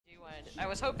I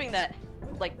was hoping that,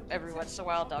 like, every once in a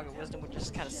while, Dog of Wisdom would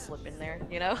just kind of slip in there,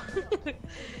 you know?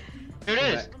 Here it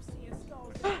is!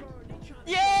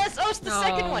 Yes! Oh, it's the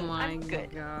second one! My I'm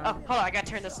good. God. Oh, hold on, I gotta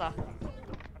turn this off.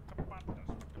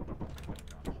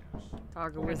 Dog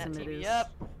of Turn Wisdom that it TV is.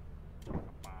 up.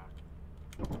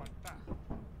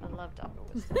 I love Dog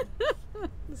of Wisdom.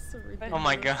 This is so Oh ridiculous.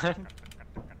 my god.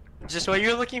 Is this what you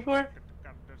were looking for?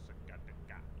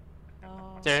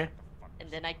 Oh. There.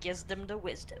 And then I gives them the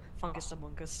wisdom. Fungus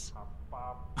Among Us.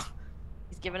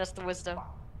 He's giving us the wisdom.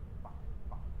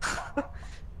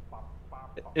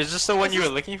 Is this the one you were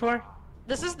looking for?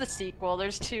 This is the sequel.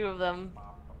 There's two of them.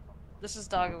 This is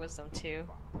Dog of Wisdom 2.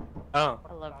 Oh.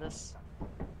 I love this.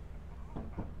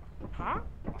 Huh?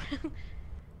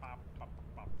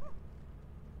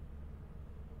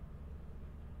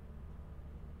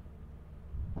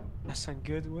 That's some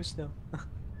good wisdom.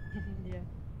 Yeah.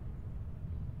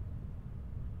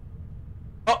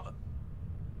 Oh!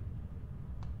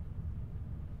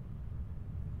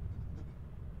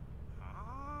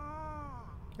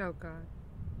 Oh god.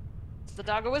 It's the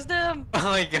Dog of Wisdom! Oh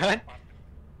my god.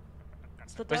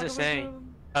 It's the What's Dog it of saying?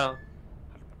 Wisdom! Oh.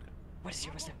 What is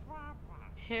your wisdom?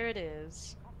 Here it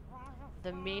is.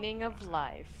 The meaning of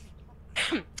life.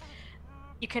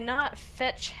 You cannot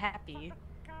fetch happy.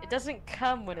 It doesn't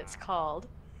come when it's called.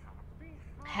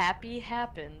 Happy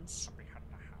happens.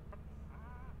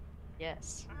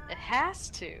 Yes. It has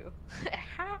to. It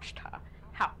has to.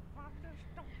 How?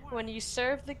 When you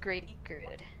serve the great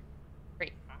good.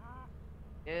 Great.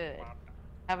 Good.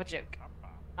 Have a joke.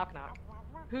 Knock knock.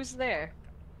 Who's there?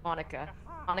 Monica.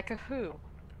 Monica who?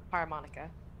 Harmonica.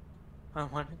 Oh,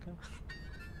 Monica.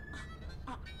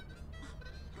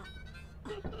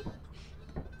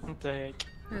 What the heck?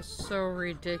 That's so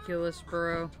ridiculous,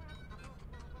 bro.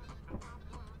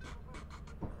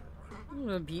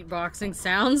 Beatboxing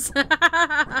sounds.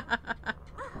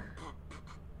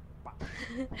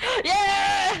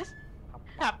 Yes!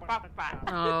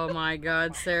 Oh my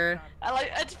god, Sarah.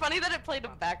 It's funny that it played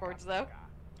them backwards though.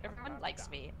 Everyone likes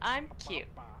me. I'm cute.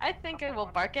 I think I will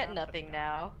bark at nothing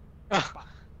now.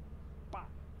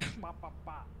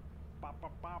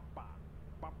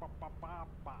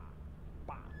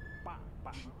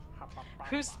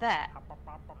 Who's that?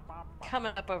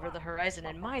 Coming up over the horizon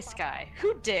in my sky.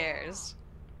 Who dares?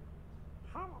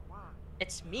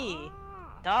 It's me,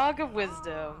 Dog of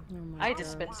Wisdom. Oh my I god.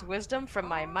 dispense wisdom from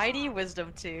my mighty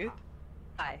wisdom tooth.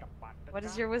 Hi. What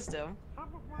is your wisdom?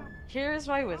 Here is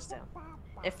my wisdom.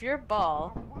 If your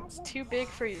ball is too big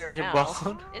for your Your mouth,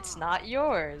 ball? it's not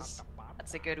yours.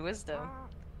 That's a good wisdom.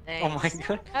 Thanks. Oh my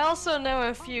god. I also know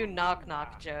a few knock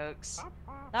knock jokes.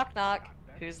 Knock knock.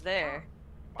 Who's there?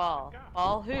 Ball.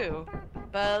 Ball who?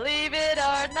 Believe it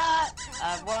or not,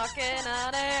 I'm walking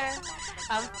on air.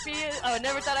 Oh,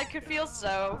 never thought I could feel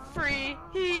so free.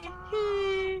 Hee hee.